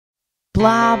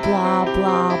Blah, blah,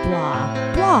 blah,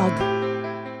 blah. Blog.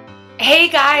 Hey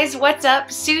guys, what's up?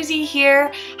 Suzie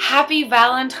here. Happy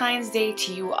Valentine's Day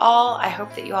to you all. I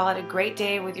hope that you all had a great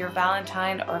day with your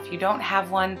Valentine, or if you don't have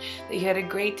one, that you had a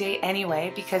great day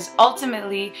anyway, because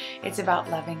ultimately it's about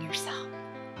loving yourself,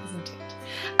 isn't it?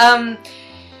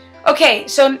 Okay,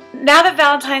 so now that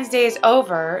Valentine's Day is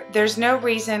over, there's no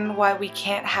reason why we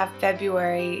can't have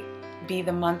February be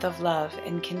the month of love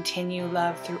and continue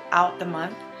love throughout the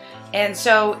month. And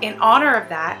so in honor of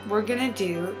that, we're gonna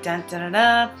do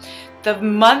the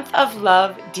Month of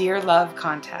Love Dear Love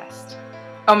contest.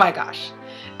 Oh my gosh.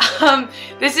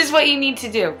 This is what you need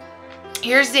to do.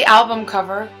 Here's the album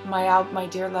cover, my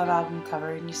Dear Love album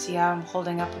cover, and you see how I'm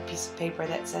holding up a piece of paper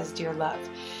that says Dear Love.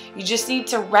 You just need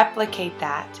to replicate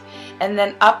that and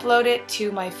then upload it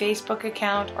to my Facebook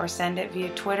account or send it via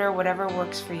Twitter, whatever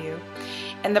works for you.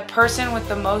 And the person with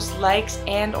the most likes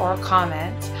and or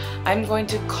comments, I'm going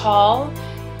to call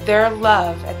their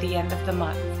love at the end of the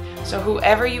month. So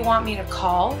whoever you want me to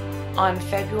call on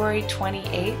February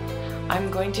 28th,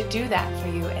 I'm going to do that for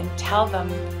you and tell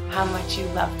them how much you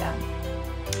love them.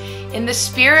 In the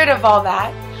spirit of all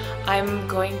that, I'm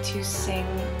going to sing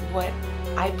what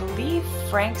I believe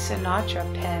Frank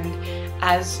Sinatra penned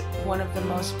as one of the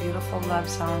most beautiful love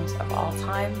songs of all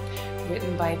time,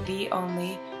 written by the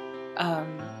only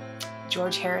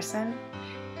George Harrison,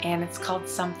 and it's called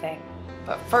Something.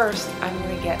 But first, I'm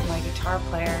going to get my guitar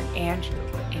player, Andrew,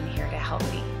 in here to help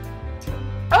me.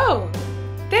 Oh,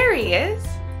 there he is.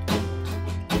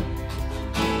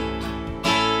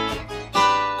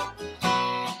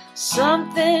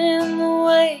 Something in the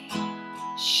way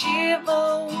she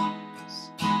moves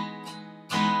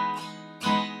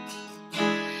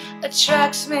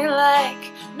attracts me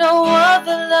like no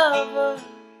other lover.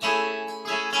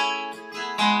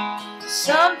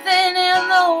 Something in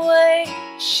the way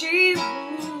she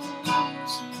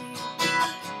moves me.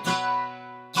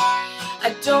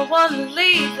 I don't want to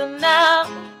leave her now.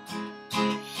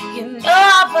 You know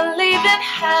I believe in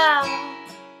how.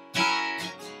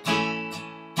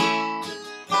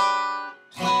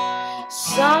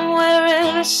 Somewhere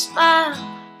in her smile,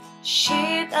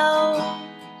 she knows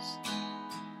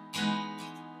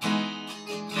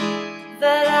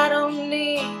that I don't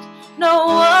need no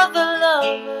other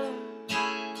lover.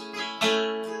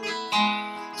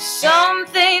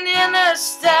 Something in her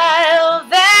style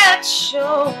that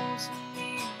shows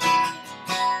me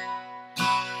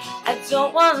I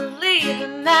don't want to leave her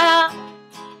now.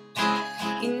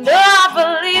 You know I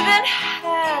believe in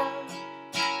how.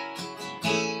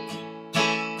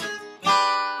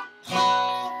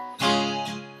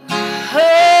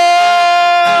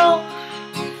 Oh,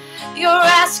 you're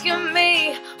asking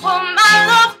me, will my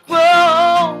love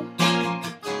grow?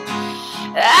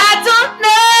 I don't know.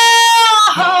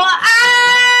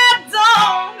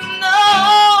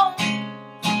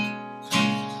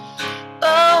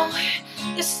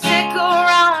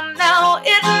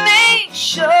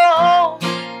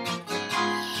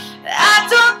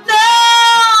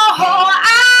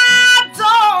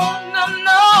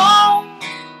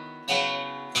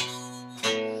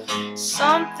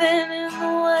 Something in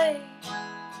the way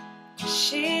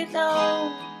she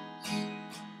knows,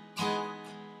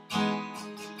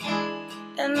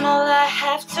 and all I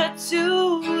have to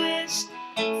do is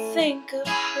think of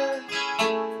her.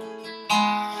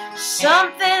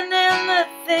 Something in the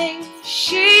things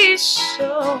she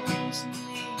shows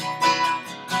me.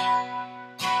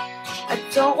 I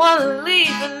don't want to leave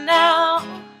her now.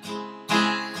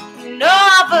 You know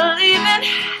I believe in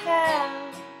how.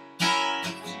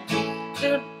 Do,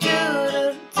 do,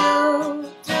 do,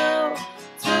 do,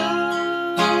 do,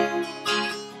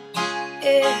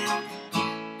 yeah.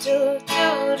 Do, do,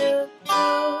 do, do,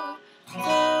 do,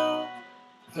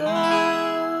 do.